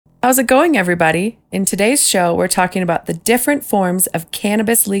How's it going, everybody? In today's show, we're talking about the different forms of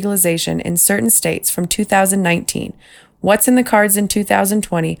cannabis legalization in certain states from 2019, what's in the cards in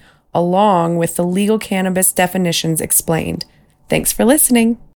 2020, along with the legal cannabis definitions explained. Thanks for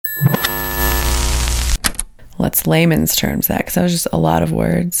listening. Let's layman's terms that, because that was just a lot of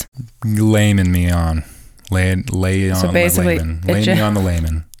words. Layman me on. Lay on So basically, the layman. Lay me on the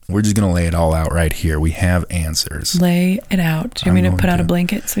layman. We're just going to lay it all out right here. We have answers. Lay it out. Do you want me to put out a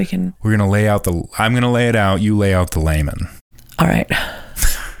blanket so we can... We're going to lay out I'm going to lay it out. You lay out the layman. All right.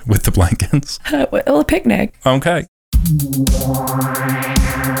 With the blankets? A picnic. Okay.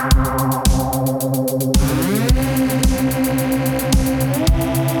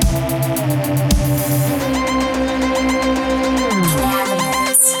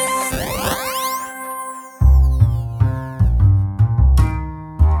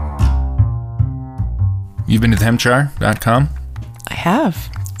 You've been to thehempjar.com? I have.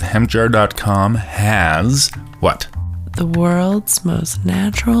 Thehempjar.com has what? The world's most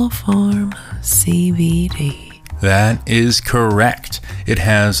natural form of CBD. That is correct. It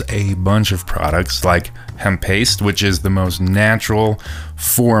has a bunch of products like hemp paste, which is the most natural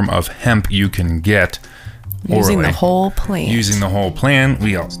form of hemp you can get. Using orally. the whole plant. Using the whole plant.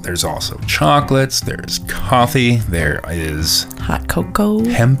 There's also chocolates, there's coffee, there is hot cocoa.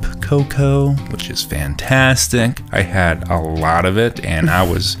 Hemp cocoa, which is fantastic. I had a lot of it and I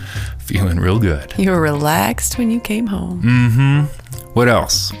was feeling real good. You were relaxed when you came home. Mm-hmm. What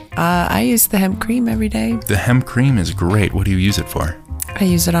else? I use the hemp cream every day. The hemp cream is great. What do you use it for? I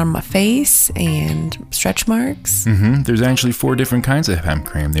use it on my face and stretch marks. Mm-hmm. There's actually 4 different kinds of hemp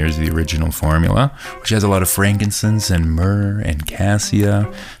cream. There's the original formula, which has a lot of frankincense and myrrh and cassia.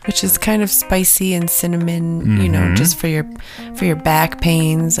 Which is kind of spicy and cinnamon, you know, just for your back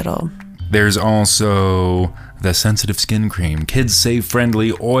pains. There's also the sensitive skin cream, kids safe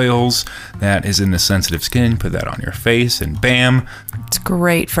friendly oils that is in the sensitive skin. Put that on your face and bam. It's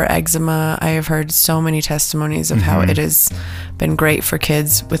great for eczema. I have heard so many testimonies of how it has been great for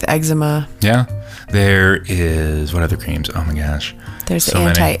kids with eczema. Yeah. There is, what other creams? Oh my gosh. There's so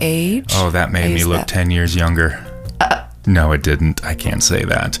anti-age. Many. Oh, that made me look 10 years younger. No, it didn't. I can't say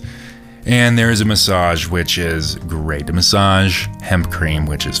that. And there is a massage, which is great. A massage hemp cream,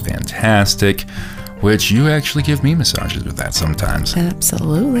 which is fantastic, which you actually give me massages with that sometimes.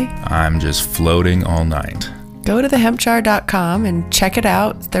 Absolutely. I'm just floating all night. Go to thehempjar.com and check it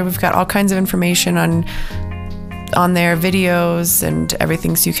out. There we've got all kinds of information on their videos and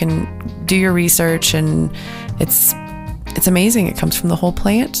everything, so you can do your research, and it's amazing. It comes from the whole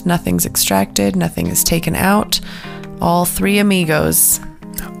plant. Nothing's extracted, nothing is taken out. All 3 amigos.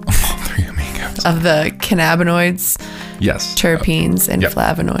 Of the cannabinoids, yes, terpenes, and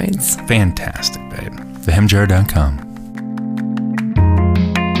flavonoids. Fantastic, babe. Thehempjar.com.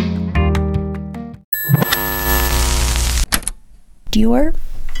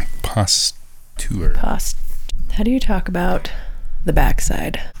 Posture. How do you talk about the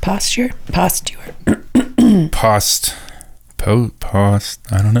backside? Posture? Posture.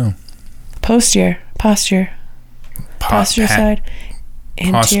 I don't know. Posture side.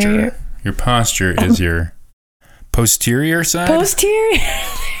 Anterior. Posture. Your posture is your posterior side? Posterior. There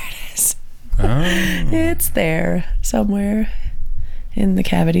it is. Oh. It's there somewhere in the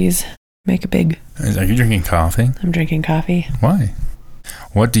cavities. Make a big... Are you drinking coffee? I'm drinking coffee. Why?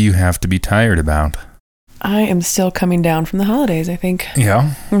 What do you have to be tired about? I am still coming down from the holidays, I think.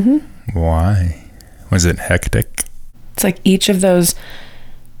 Yeah? Mm-hmm. Why? Was it hectic? It's like each of those...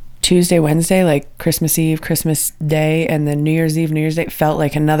 Tuesday, Wednesday, like Christmas Eve, Christmas Day, and then New Year's Eve, New Year's Day felt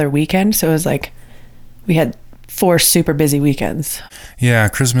like another weekend. So it was like we had 4 super busy weekends. Yeah,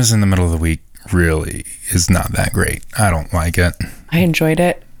 Christmas in the middle of the week really is not that great. I don't like it. I enjoyed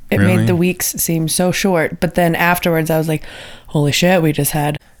it. It really? Made the weeks seem so short. But then afterwards, I was like, holy shit, we just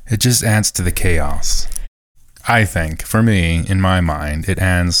had... It just adds to the chaos. I think, for me, in my mind, it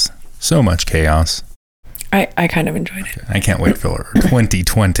adds so much chaos. I kind of enjoyed it. I can't wait for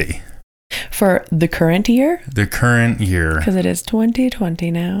 2020. For the current year? The current year. Because it is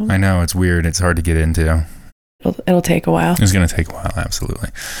 2020 now. I know, it's weird. It's hard to get into. It'll take a while. It's going to take a while,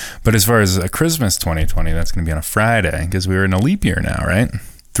 absolutely. But as far as Christmas 2020, that's going to be on a Friday because we're in a leap year now, right?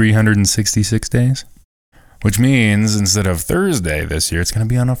 366 days. Which means instead of Thursday this year, it's going to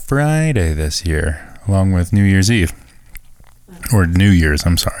be on a Friday this year, along with New Year's Eve. Or New Year's.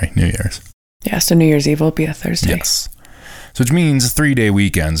 Yeah, so New Year's Eve will be a Thursday. Yes. So which means 3-day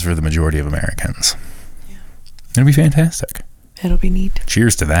weekends for the majority of Americans. Yeah. It'll be fantastic. It'll be neat.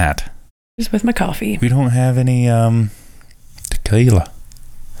 Cheers to that. Just with my coffee. We don't have any tequila.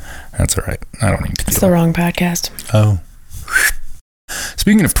 That's all right. I don't need tequila. It's the wrong podcast. Oh.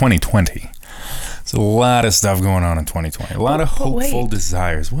 Speaking of 2020, there's a lot of stuff going on in 2020. A lot of hopeful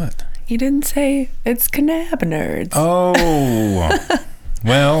desires. What? You didn't say it's cannabinoids. Oh.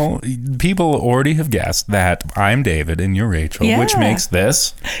 Well, people already have guessed that I'm David and you're Rachel, which makes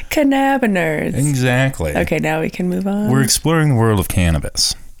this cannabinoids. Exactly. Okay, now we can move on. We're exploring the world of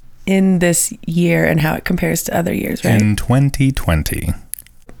cannabis in this year and how it compares to other years, right? In 2020.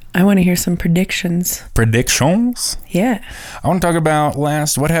 I want to hear some predictions. Predictions? Yeah. I want to talk about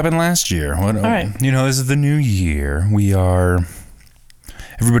what happened last year. All right. This is the new year.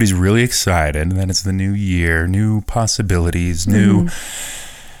 Everybody's really excited that it's the new year, new possibilities, new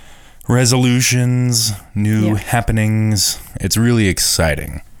resolutions, new happenings. It's really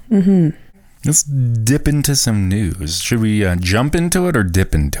exciting. Mm-hmm. Let's dip into some news. Should we jump into it or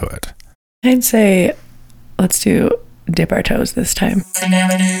dip into it? I'd say let's dip our toes this time.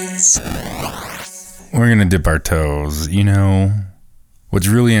 We're going to dip our toes. What's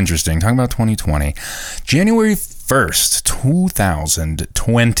really interesting, talking about 2020, January 1st,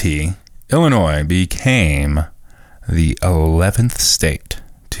 2020, Illinois became the 11th state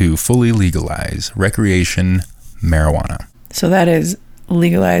to fully legalize recreation marijuana. So that is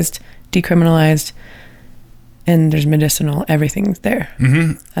legalized, decriminalized, and there's medicinal, everything's there.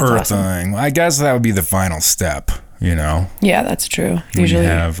 Mm-hmm. That's Earthing. awesome. I guess that would be the final step, Yeah, that's true. Usually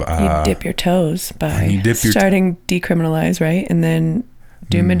you dip your toes by starting decriminalize, right? And then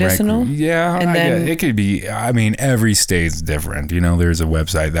do medicinal. And then it could be, every state's different. There's a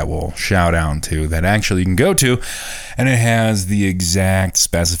website that we'll shout out to that actually you can go to, and it has the exact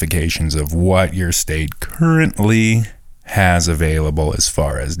specifications of what your state currently has available as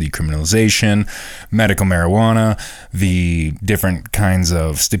far as decriminalization, medical marijuana, the different kinds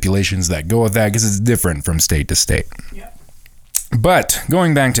of stipulations that go with that, because it's different from state to state. Yeah. But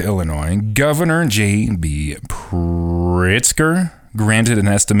going back to Illinois, Governor J.B. Pritzker granted an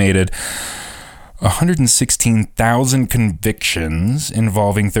estimated 116,000 convictions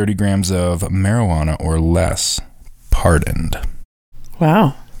involving 30 grams of marijuana or less pardoned.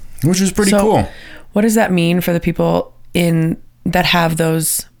 Wow. Which is pretty cool. What does that mean for the people that have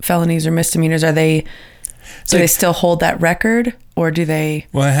those felonies or misdemeanors? Do they still hold that record, or do they?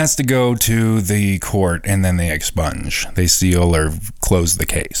 Well, it has to go to the court and then they expunge. They seal or close the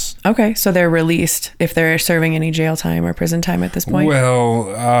case. Okay, so they're released if they're serving any jail time or prison time at this point?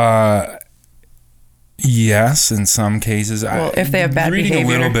 Well, yes, in some cases. Well, if they have bad behavior. Reading a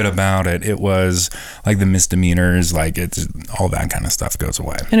little bit about it, it was like the misdemeanors, it's all that kind of stuff goes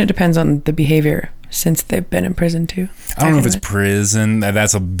away. And it depends on the behavior since they've been in prison too. I don't know if it's prison.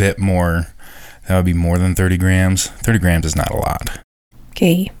 That's a bit more. That would be more than 30 grams. 30 grams is not a lot.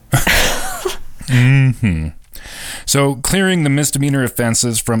 Okay. Mm-hmm. So clearing the misdemeanor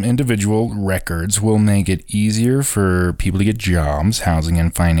offenses from individual records will make it easier for people to get jobs, housing,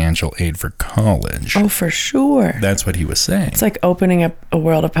 and financial aid for college. Oh, for sure. That's what he was saying. It's like opening up a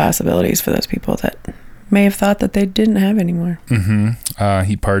world of possibilities for those people that may have thought that they didn't have anymore. Mm-hmm.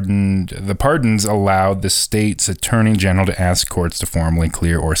 The pardons allowed the state's attorney general to ask courts to formally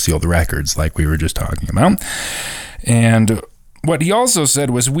clear or seal the records, like we were just talking about. And what he also said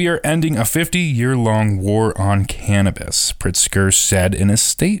was, "We are ending a 50-year-long war on cannabis," Pritzker said in a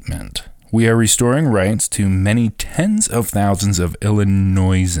statement. "We are restoring rights to many tens of thousands of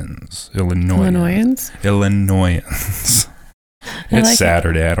Illinoisans. It's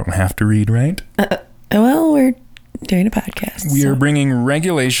Saturday. I don't have to read, right? Well, we're doing a podcast. We are bringing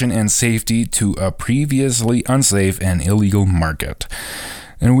regulation and safety to a previously unsafe and illegal market.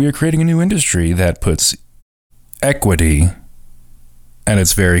 And we are creating a new industry that puts equity at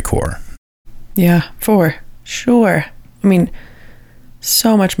its very core." Yeah, for sure.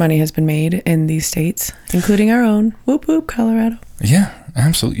 So much money has been made in these states, including our own. Whoop, whoop, Colorado. Yeah,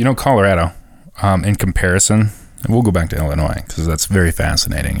 absolutely. Colorado, in comparison, we'll go back to Illinois because that's very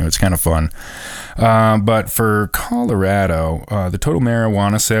fascinating. It was kind of fun. But for Colorado, the total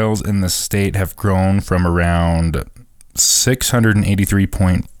marijuana sales in the state have grown from around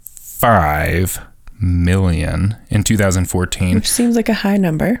 683.5 million in 2014. Which seems like a high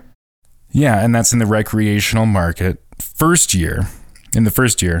number. Yeah, and that's in the recreational market. In the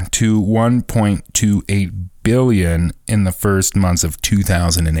first year, to 1.28 billion in the first months of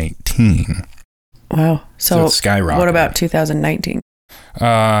 2018. Wow. So it's skyrocketed. What about 2019?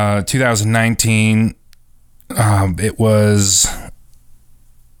 2019, it was,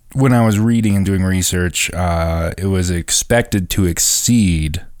 when I was reading and doing research, it was expected to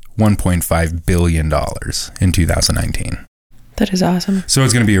exceed $1.5 billion in 2019. That is awesome. So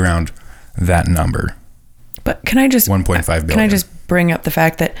it's going to be around that number. But can I just 1.5 billion. Can I just bring up the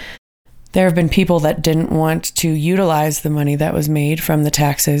fact that there have been people that didn't want to utilize the money that was made from the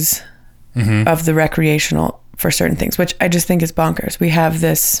taxes of the recreational for certain things, which I just think is bonkers. We have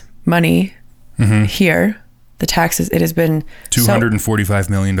this money here, the taxes. It has been $245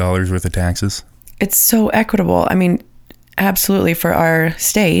 million worth of taxes. It's so equitable. I mean, absolutely, for our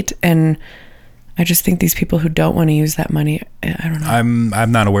state. And I just think these people who don't want to use that money, I don't know.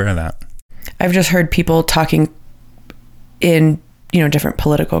 I'm not aware of that. I've just heard people talking in, different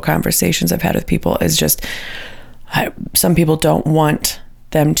political conversations I've had with people, is just some people don't want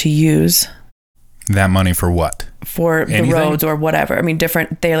them to use that money for what? For anything? The roads or whatever. I mean,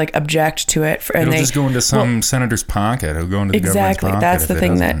 they like object to it. It'll just go into some senator's pocket. It'll go into the government's pocket. Exactly. That's the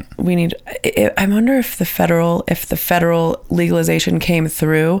thing that we need. I wonder if the federal legalization came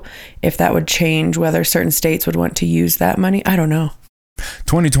through, if that would change whether certain states would want to use that money. I don't know.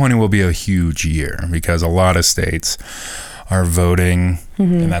 2020 will be a huge year because a lot of states are voting,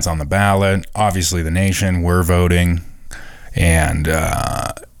 and that's on the ballot. Obviously, the nation, we're voting. And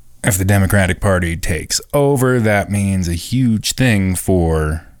if the Democratic Party takes over, that means a huge thing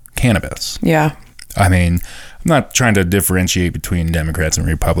for cannabis. Yeah. I mean, I'm not trying to differentiate between Democrats and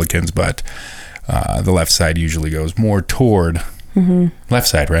Republicans, but the left side usually goes more toward left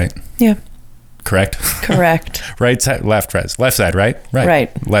side, right? Yeah. Correct? Correct. Right side, left side, right?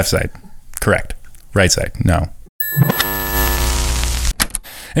 Right. Left side. Correct. Right side. No.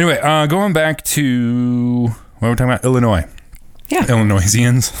 Anyway, going back to what we're talking about, Illinois. Yeah.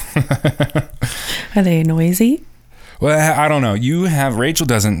 Illinoisians. Are they noisy? Well, I don't know. Rachel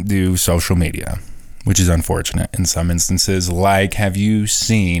doesn't do social media, which is unfortunate in some instances. Like, have you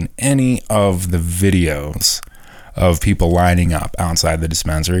seen any of the videos of people lining up outside the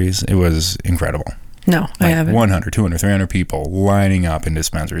dispensaries? It was incredible. No, I haven't. 100, 200, 300 people lining up in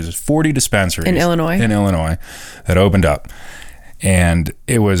dispensaries. There's 40 dispensaries. In Illinois? In Illinois that opened up. And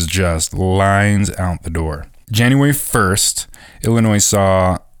it was just lines out the door. January 1st, Illinois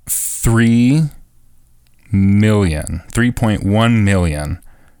saw 3.1 million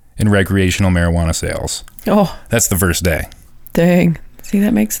in recreational marijuana sales. Oh. That's the first day. Dang. See,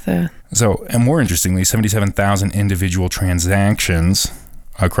 that makes So, and more interestingly, 77,000 individual transactions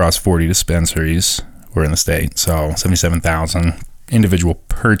across 40 dispensaries were in the state. So, 77,000 individual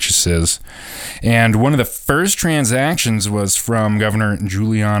purchases. And one of the first transactions was from Governor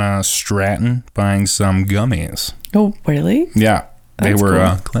Juliana Stratton buying some gummies. Oh, really? Yeah. They That's were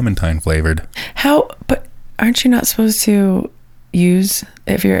cool. clementine flavored. But aren't you not supposed to use,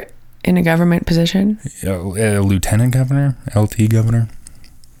 if you're in a government position? A lieutenant governor? LT governor?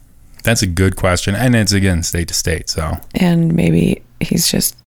 That's a good question. And it's, again, state to state, so. And maybe he's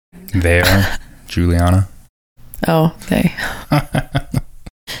just... There, Juliana. Oh, they.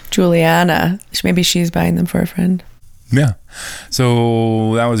 Juliana. Maybe she's buying them for a friend. Yeah.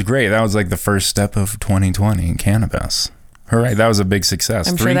 So that was great. That was like the first step of 2020 in cannabis. All right. That was a big success.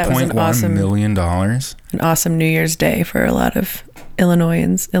 I'm sure that was $3.1 million. An awesome New Year's Day for a lot of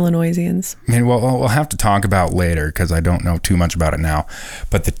Illinoisians. I mean, well, we'll have to talk about later because I don't know too much about it now.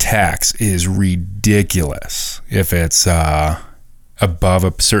 But the tax is ridiculous. If it's above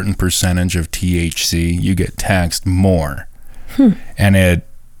a certain percentage of THC, you get taxed more. And it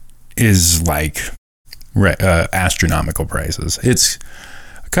is like astronomical prices. It's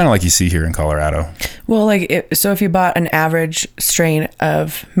kind of like you see here in Colorado. Well, so if you bought an average strain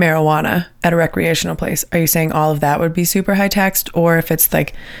of marijuana at a recreational place, are you saying all of that would be super high taxed? Or if it's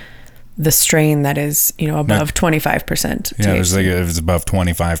like the strain that is, above 25% THC? Yeah, there's like, if it's above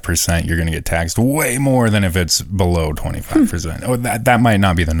 25%, you're going to get taxed way more than if it's below 25%. Oh, that might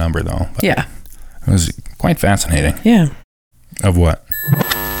not be the number though. But yeah. It was quite fascinating. Yeah. Of what?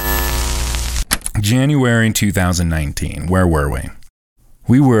 January 2019. Where were we?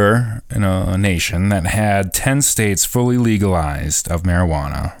 We were in a nation that had 10 states fully legalized of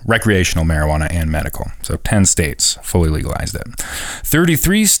marijuana, recreational marijuana and medical. So 10 states fully legalized it.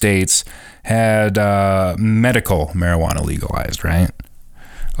 33 states had medical marijuana legalized, right?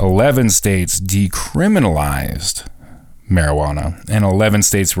 11 states decriminalized marijuana, and 11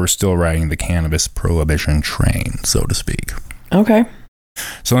 states were still riding the cannabis prohibition train, so to speak. Okay.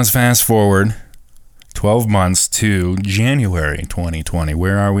 So let's fast forward 12 months to January 2020.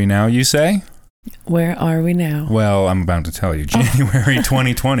 Where are we now, you say? Where are we now? Well, I'm about to tell you. January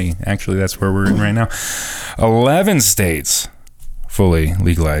 2020. Actually, that's where we're in right now. 11 states fully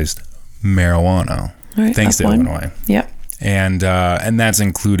legalized marijuana. All right, thanks to Illinois. Yep. And that's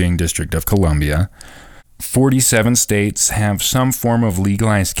including District of Columbia. 47 states have some form of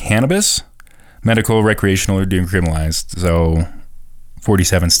legalized cannabis. Medical, recreational, or decriminalized. So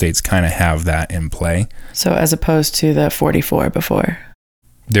 47 states kind of have that in play. So as opposed to the 44 before.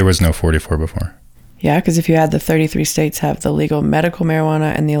 There was no 44 before. Yeah, because if you add the 33 states have the legal medical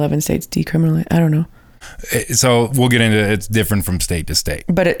marijuana and the 11 states decriminalize, I don't know. So we'll get into it. It's different from state to state.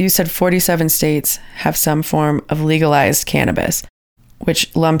 But you said 47 states have some form of legalized cannabis,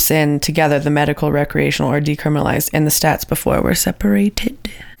 which lumps in together the medical, recreational, or decriminalized, and the stats before were separated.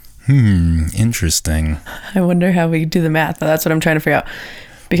 Interesting. I wonder how we do the math. That's what I'm trying to figure out.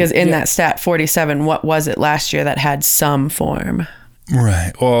 Because in that stat 47, what was it last year that had some form?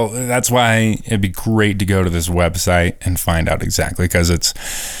 Right. Well, that's why it'd be great to go to this website and find out exactly, because it's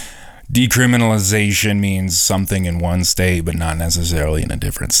decriminalization means something in one state, but not necessarily in a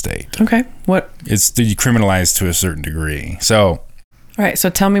different state. Okay. What? It's decriminalized to a certain degree. So, all right. So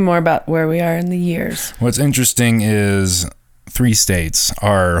tell me more about where we are in the years. What's interesting is 3 states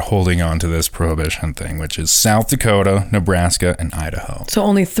are holding on to this prohibition thing, which is South Dakota, Nebraska, and Idaho. So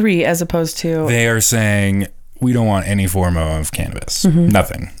only 3 as opposed to... They are saying, we don't want any form of cannabis.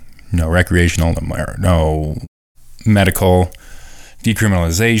 Nothing. No recreational, no medical,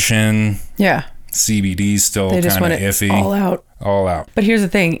 decriminalization. Yeah. CBD still kind of iffy. All out. All out. But here's the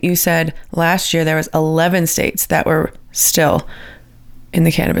thing. You said last year there was 11 states that were still in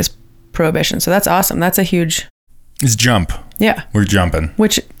the cannabis prohibition. So that's awesome. That's a huge... It's jump. Yeah. We're jumping.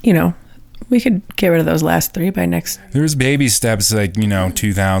 Which, we could get rid of those last 3 by next... There's baby steps, like,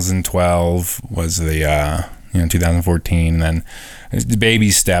 2012 was the... 2014, and then the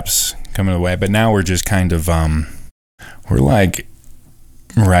baby steps coming away. But now we're just kind of, we're like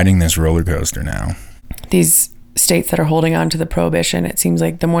riding this roller coaster now. These states that are holding on to the prohibition, it seems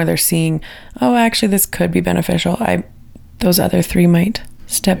like the more they're seeing, oh, actually, this could be beneficial. Those other 3 might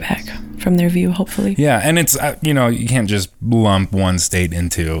step back from their view, hopefully. Yeah, and it's, you can't just lump one state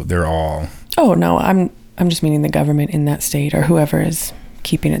into, they're all. Oh, no, I'm just meaning the government in that state or whoever is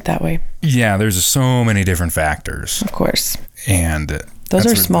keeping it that way. Yeah, there's so many different factors. Of course. And those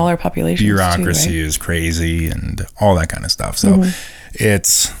are smaller populations. Bureaucracy too, right? is crazy and all that kind of stuff. So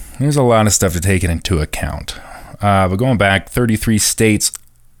there's a lot of stuff to take into account. But going back, 33 states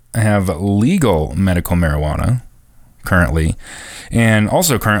have legal medical marijuana currently. And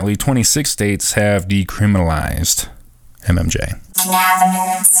also currently, 26 states have decriminalized MMJ.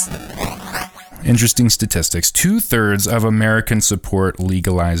 Interesting statistics. 2/3 of Americans support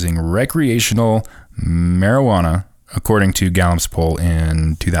legalizing recreational marijuana, according to Gallup's poll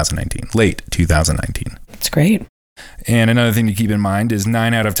in 2019, late 2019. That's great. And another thing to keep in mind is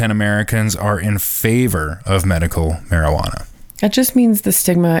 9 out of 10 Americans are in favor of medical marijuana. That just means the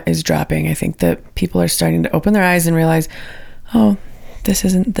stigma is dropping. I think that people are starting to open their eyes and realize, oh, this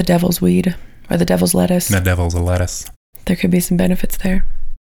isn't the devil's weed or the devil's lettuce. The devil's a lettuce. There could be some benefits there.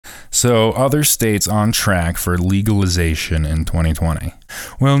 So, other states on track for legalization in 2020.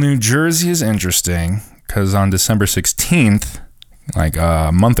 Well, New Jersey is interesting because on December 16th, like a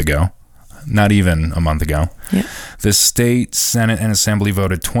month ago, not even a month ago, the state Senate and Assembly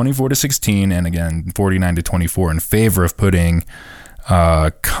voted 24-16 and again 49-24 in favor of putting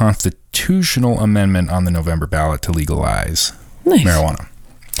a constitutional amendment on the November ballot to legalize marijuana.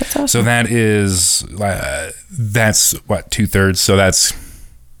 That's awesome. So that's what, 2/3. So that's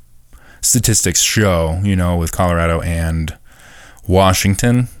statistics show, with Colorado and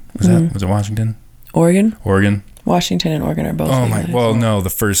Washington. Was it Washington? Oregon? Washington and Oregon are both. Oh my! Well, no, the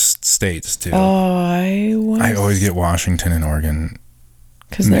first states too. Oh, I always get Washington and Oregon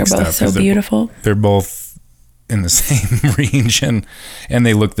because they're both so beautiful. They're both in the same region, and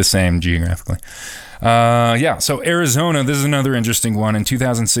they look the same geographically. So Arizona. This is another interesting one. In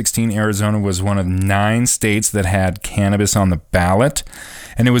 2016, Arizona was one of 9 states that had cannabis on the ballot,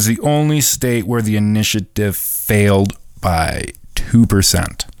 and it was the only state where the initiative failed by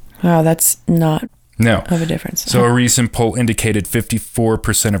 2%. Wow, that's not. No. Of a difference. So a recent poll indicated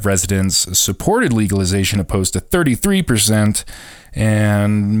 54% of residents supported legalization opposed to 33%,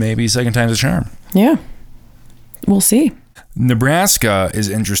 and maybe second time's a charm. Yeah. We'll see. Nebraska is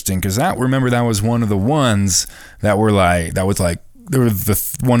interesting because that was one of the ones that were like, they were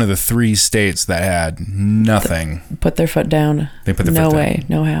one of the 3 states that had nothing. Put their foot down. They put their foot down. No way,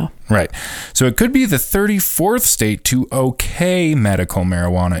 no how. Right. So it could be the 34th state to okay medical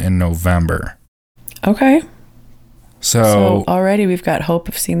marijuana in November. Okay. So already we've got hope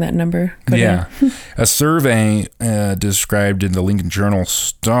of seeing that number go down. Yeah. A survey described in the Lincoln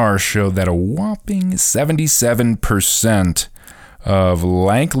Journal-Star showed that a whopping 77% of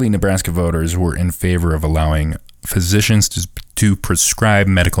likely Nebraska voters were in favor of allowing physicians to prescribe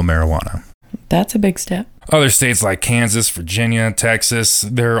medical marijuana. That's a big step. Other states like Kansas, Virginia, Texas,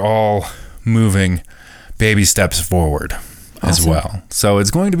 they're all moving baby steps forward. as well. So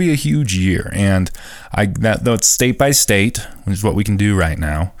it's going to be a huge year, and that's state by state, which is what we can do right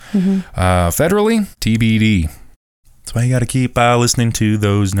now. Federally, TBD. That's why you got to keep listening to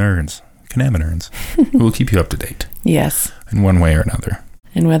those nerds, cannabinoids, who will keep you up to date. Yes. In one way or another.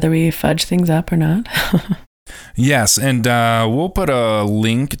 And whether we fudge things up or not. Yes, and we'll put a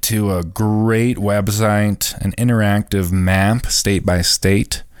link to a great website, an interactive map, state by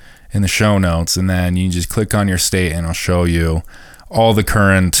state, in the show notes, and then you just click on your state and it'll show you all the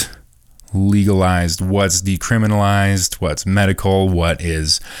current legalized, what's decriminalized, what's medical, what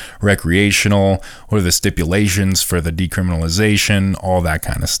is recreational, what are the stipulations for the decriminalization, all that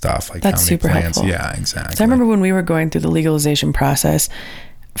kind of stuff. Like that's super helpful. Yeah, exactly. So I remember when we were going through the legalization process,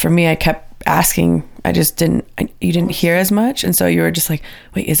 for me, I kept asking, you didn't hear as much. And so you were just like,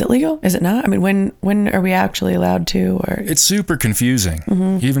 wait, is it legal? Is it not? I mean, when are we actually allowed to? Or it's super confusing.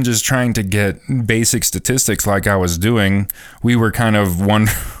 Even just trying to get basic statistics like I was doing, we were kind of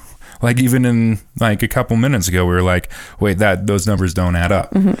like even in like a couple minutes ago, we were like, wait, those numbers don't add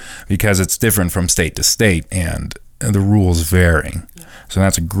up because it's different from state to state and the rules vary. So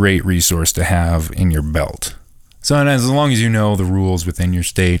that's a great resource to have in your belt. So as long as you know the rules within your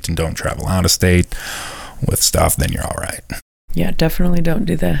state and don't travel out of state with stuff, then you're all right. Yeah, definitely don't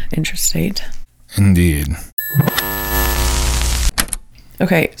do the interstate. Indeed.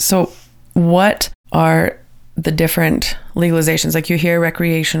 Okay, so what are the different legalizations? Like you hear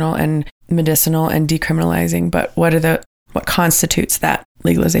recreational and medicinal and decriminalizing, but what constitutes that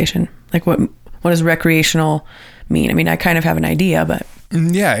legalization? Like what does recreational mean? I mean, I kind of have an idea, but...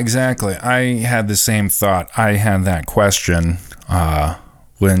 Yeah, exactly. I had the same thought. I had that question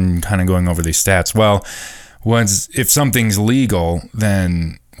when kind of going over these stats. Well, if something's legal,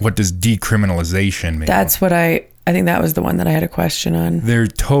 then what does decriminalization mean? That's what I think that was the one that I had a question on. They're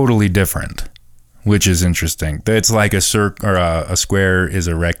totally different, which is interesting. It's like a square is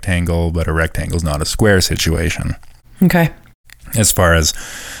a rectangle, but a rectangle is not a square situation. Okay. As far as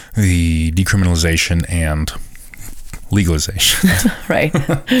the decriminalization and legalization. Right.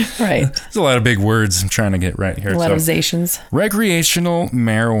 There's a lot of big words I'm trying to get right here. A lot of zations. Recreational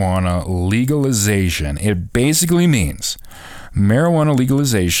marijuana legalization. It basically means marijuana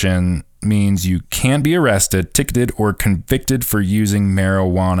legalization means you can't be arrested, ticketed, or convicted for using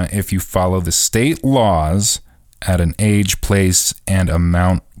marijuana if you follow the state laws at an age, place, and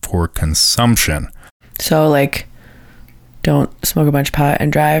amount for consumption. So like, don't smoke a bunch of pot and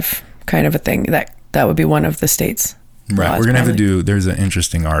drive kind of a thing. That would be one of the states. Right. We're going to have to there's an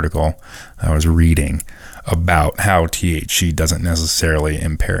interesting article I was reading about how THC doesn't necessarily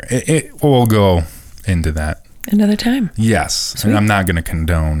impair. We'll go into that another time. Yes. Sweet. And I'm not going to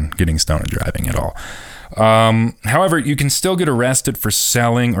condone getting stoned and driving at all. However, you can still get arrested for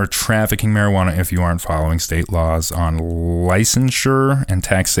selling or trafficking marijuana if you aren't following state laws on licensure and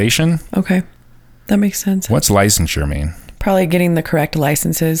taxation. Okay. That makes sense. What's licensure mean? Probably getting the correct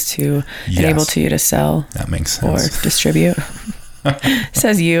licenses to enable you to sell. That makes sense. Or distribute.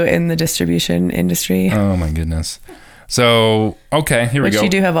 Says you in the distribution industry. Oh my goodness. So, okay, here we go. Which you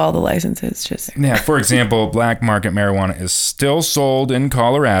do have all the licenses. Yeah, for example, black market marijuana is still sold in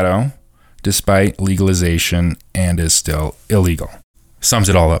Colorado despite legalization and is still illegal. Sums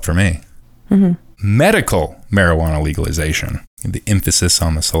it all up for me. Medical marijuana legalization. The emphasis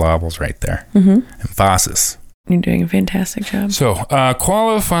on the syllables right there. Emphasis. You're doing a fantastic job. So,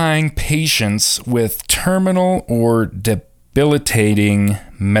 qualifying patients with terminal or debilitating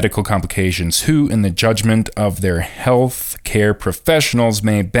medical complications who, in the judgment of their health care professionals,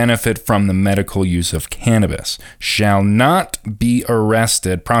 may benefit from the medical use of cannabis, shall not be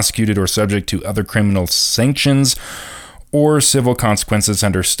arrested, prosecuted, or subject to other criminal sanctions or civil consequences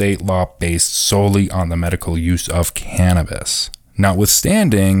under state law based solely on the medical use of cannabis,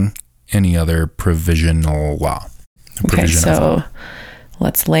 notwithstanding any other provisional law. Okay, so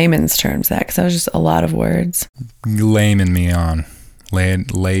let's layman's terms that, because that was just a lot of words. Layman me on. Lay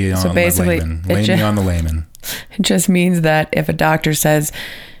on so basically, the layman. Lay me on the layman. It just means that if a doctor says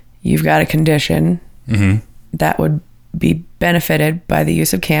you've got a condition that would be benefited by the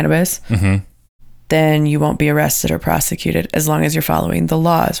use of cannabis, then you won't be arrested or prosecuted as long as you're following the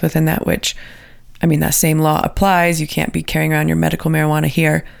laws within that, which, I mean, that same law applies. You can't be carrying around your medical marijuana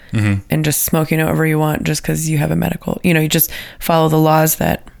here and just smoking whatever you want just because you have a medical, you just follow the laws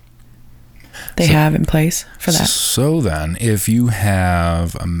that they have in place for that. So then, if you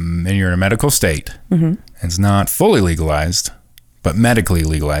have, and you're in a medical state, it's not fully legalized, but medically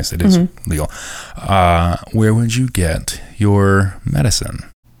legalized, it is legal. Where would you get your medicine?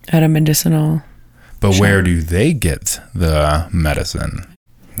 At a medicinal But shop. Where do they get the medicine?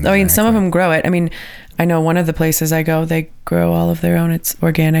 I mean, some of them grow it. I mean, I know one of the places I go, they grow all of their own. It's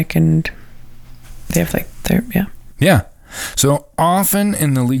organic, and they have Yeah. So often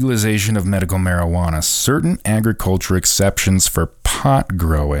in the legalization of medical marijuana, certain agriculture exceptions for pot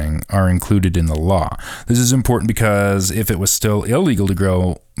growing are included in the law. This is important because if it was still illegal to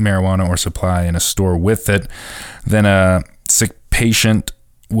grow marijuana or supply in a store with it, then a sick patient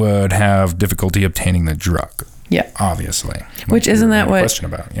would have difficulty obtaining the drug. Yeah. Obviously. Which isn't that what question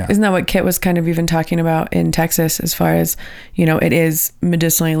about? Yeah. Isn't that what Kit was kind of even talking about in Texas, as far as, it is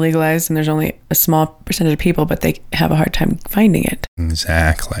medicinally legalized and there's only a small percentage of people, but they have a hard time finding it.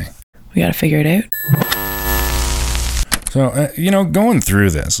 Exactly. We got to figure it out. So, going through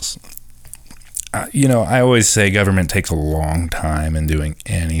this, I always say government takes a long time in doing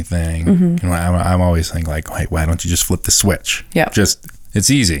anything. Mm-hmm. I'm always thinking like, wait, why don't you just flip the switch? Yeah. It's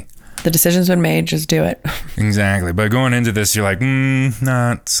easy. The decision's been made, just do it. Exactly. But going into this, you're like,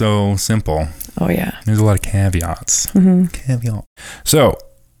 not so simple. Oh, yeah. There's a lot of caveats. Mm-hmm. Caveat. So,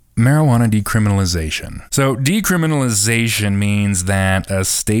 marijuana decriminalization. So, decriminalization means that a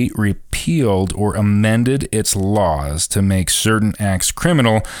state repealed or amended its laws to make certain acts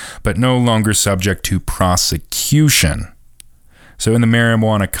criminal, but no longer subject to prosecution. So in the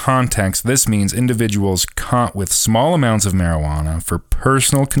marijuana context, this means individuals caught with small amounts of marijuana for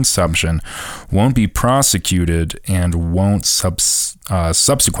personal consumption won't be prosecuted and won't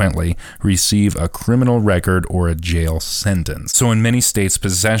subsequently receive a criminal record or a jail sentence. So in many states,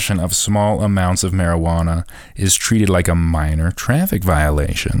 possession of small amounts of marijuana is treated like a minor traffic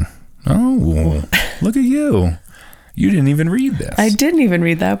violation. Oh, look at you. You didn't even read this. I didn't even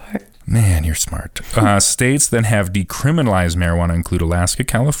read that part. Man, you're smart. States that have decriminalized marijuana include Alaska,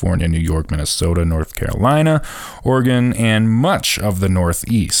 California, New York, Minnesota, North Carolina, Oregon, and much of the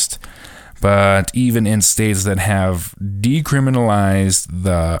Northeast. But even in states that have decriminalized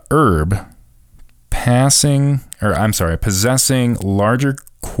the herb, possessing larger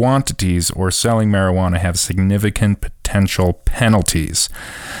quantities or selling marijuana have significant potential penalties.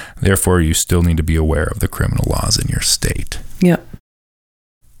 Therefore, you still need to be aware of the criminal laws in your state. Yep.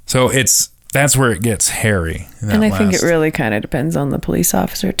 So that's where it gets hairy. And I think it really kind of depends on the police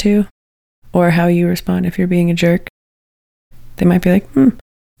officer too, or how you respond. If you're being a jerk, they might be like,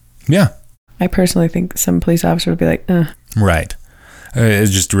 Yeah. I personally think some police officer would be like, Right. It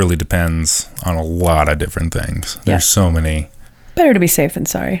just really depends on a lot of different things. There's so many. Better to be safe than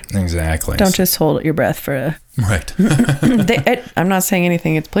sorry. Exactly. Don't just hold your breath for a... Right. I'm not saying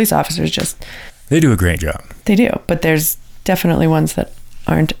anything. It's police officers, just... They do a great job. They do. But there's definitely ones that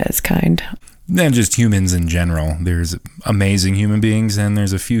aren't as kind. And just humans in general. There's amazing human beings, and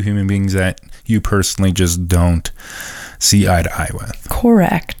there's a few human beings that you personally just don't see eye to eye with.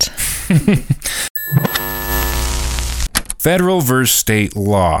 Correct. Federal versus state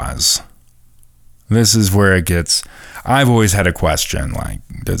laws. This is where it gets... I've always had a question, like,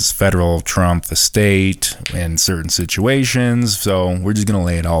 does federal trump the state in certain situations? So we're just going to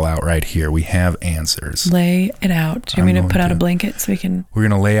lay it all out right here. We have answers. Lay it out. Do you want me to put out a blanket so we can... I'm going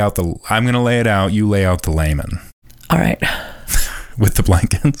to lay it out. You lay out the layman. All right. With the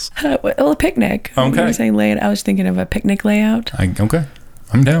blankets? Well, a picnic. Okay. You were saying lay it. I was thinking of a picnic layout. Okay.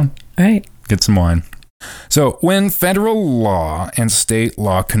 I'm down. All right. Get some wine. So when federal law and state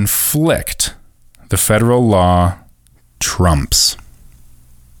law conflict, the federal law trumps.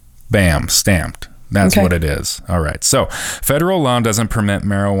 Bam, stamped. That's what it is. All right. So federal law doesn't permit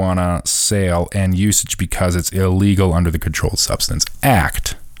marijuana sale and usage because it's illegal under the Controlled Substance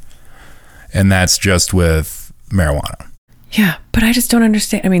Act. And that's just with marijuana. Yeah, but I just don't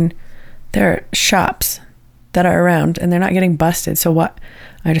understand. I mean, there are shops that are around and they're not getting busted. So what?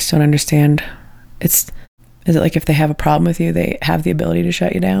 I just don't understand. Is it like if they have a problem with you, they have the ability to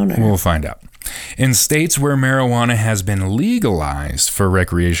shut you down? Or? We'll find out. In states where marijuana has been legalized for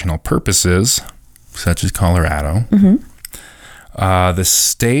recreational purposes, such as Colorado, the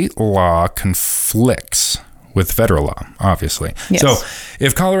state law conflicts with federal law, obviously. Yes. So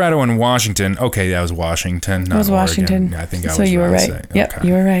if Colorado and Washington, that was Washington, not Oregon. Washington. I think I was so you were right. Yep,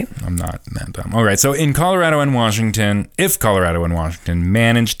 you were right. I'm not that dumb. All right, so in Colorado and Washington, if Colorado and Washington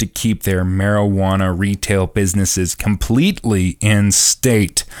manage to keep their marijuana retail businesses completely in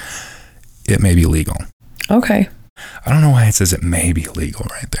state, it may be legal. Okay. I don't know why it says it may be legal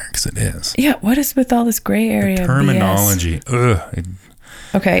right there, because it is. Yeah, what is with all this gray area? The terminology. BS?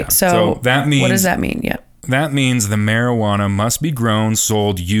 Okay, so that means, what does that mean? Yeah. That means the marijuana must be grown,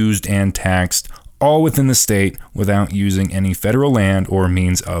 sold, used, and taxed all within the state without using any federal land or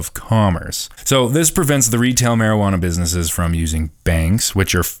means of commerce. So this prevents the retail marijuana businesses from using banks,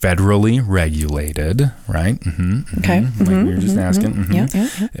 which are federally regulated, right? Okay. Like we were just asking. Yeah.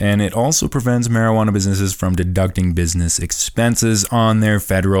 And it also prevents marijuana businesses from deducting business expenses on their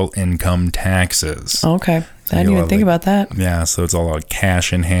federal income taxes. Okay. I didn't even think about that. Yeah, so it's all like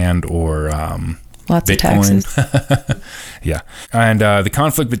cash in hand or lots Bitcoin. of taxes. Yeah. And the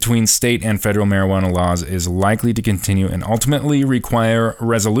conflict between state and federal marijuana laws is likely to continue and ultimately require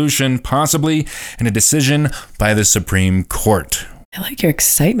resolution, possibly in a decision by the Supreme Court. I like your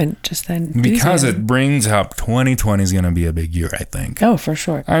excitement just then. Because it brings up 2020 is going to be a big year, I think. Oh, for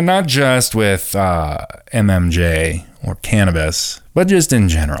sure. And not just with MMJ or cannabis, but just in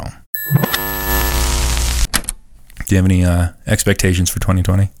general. Do you have any expectations for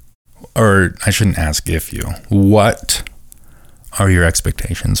 2020? Or I shouldn't ask if you. What are your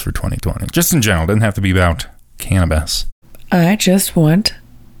expectations for 2020? Just in general. It doesn't have to be about cannabis. I just want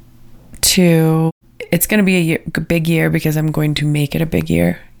to... It's going to be a big year because I'm going to make it a big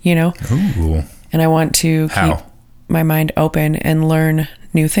year, you know? Ooh. And I want to keep my mind open and learn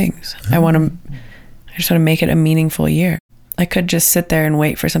new things. I just want to make it a meaningful year. I could just sit there and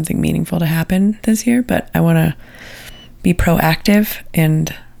wait for something meaningful to happen this year, but I want to be proactive.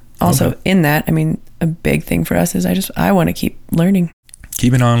 And also in that, I mean, a big thing for us is I want to keep learning.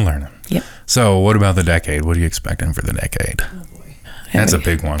 Keeping on learning. Yep. So what about the decade? What are you expecting for the decade? Oh boy. That's a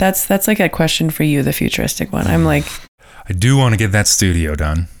big one. That's like a question for you, the futuristic one. I'm like... I do want to get that studio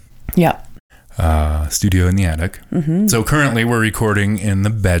done. Yeah. Studio in the attic. Mm-hmm. So currently we're recording in the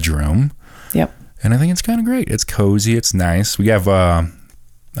bedroom. Yep. And I think it's kind of great. It's cozy. It's nice. We have a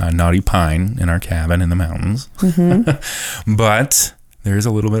knotty pine in our cabin in the mountains. Mm-hmm. But there's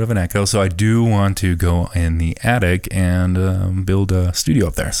a little bit of an echo. So I do want to go in the attic and build a studio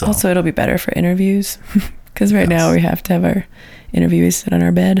up there. So also, it'll be better for interviews. Because right now we have to have our interviews sit on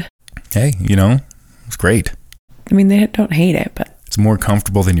our bed. Hey, it's great. I mean, they don't hate it, but... It's more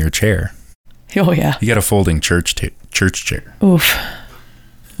comfortable than your chair. Oh, yeah. You got a folding church chair. Oof.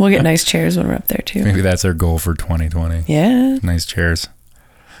 We'll get nice chairs when we're up there, too. Maybe that's our goal for 2020. Yeah. Nice chairs.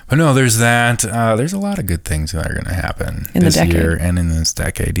 But no, there's that. There's a lot of good things that are going to happen in this the decade. year and in this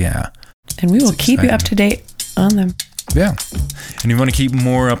decade, yeah. And we will keep you up to date on them. Yeah. And if you want to keep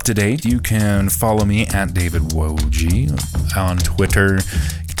more up to date, you can follow me at David Woj on Twitter.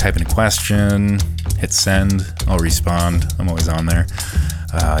 You can type in a question, hit send, I'll respond. I'm always on there.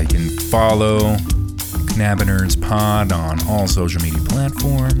 You can follow Cannabiners Pod on all social media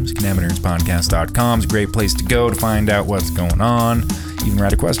platforms. Cannabinerdspodcast.com is a great place to go to find out what's going on. You can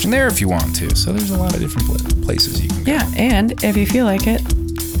write a question there if you want to. So there's a lot of different places you can go. Yeah, and if you feel like it,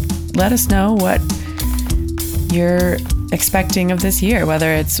 let us know what you're expecting of this year,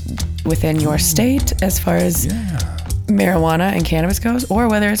 whether it's within your state as far as marijuana and cannabis goes, or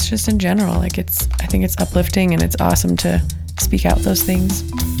whether it's just in general. I think it's uplifting and it's awesome to speak out those things.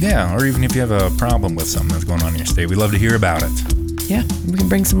 Yeah, or even if you have a problem with something that's going on in your state, we'd love to hear about it. Yeah, we can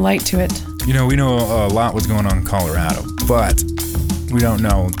bring some light to it. We know a lot what's going on in Colorado, but we don't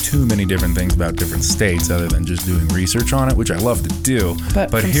know too many different things about different states other than just doing research on it, which I love to do.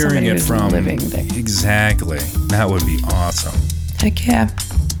 But hearing it from living there. Exactly, that would be awesome. Heck yeah.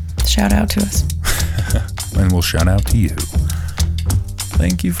 Shout out to us. And we'll shout out to you.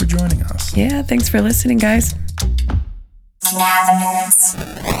 Thank you for joining us. Yeah, thanks for listening, guys. Cannabiners.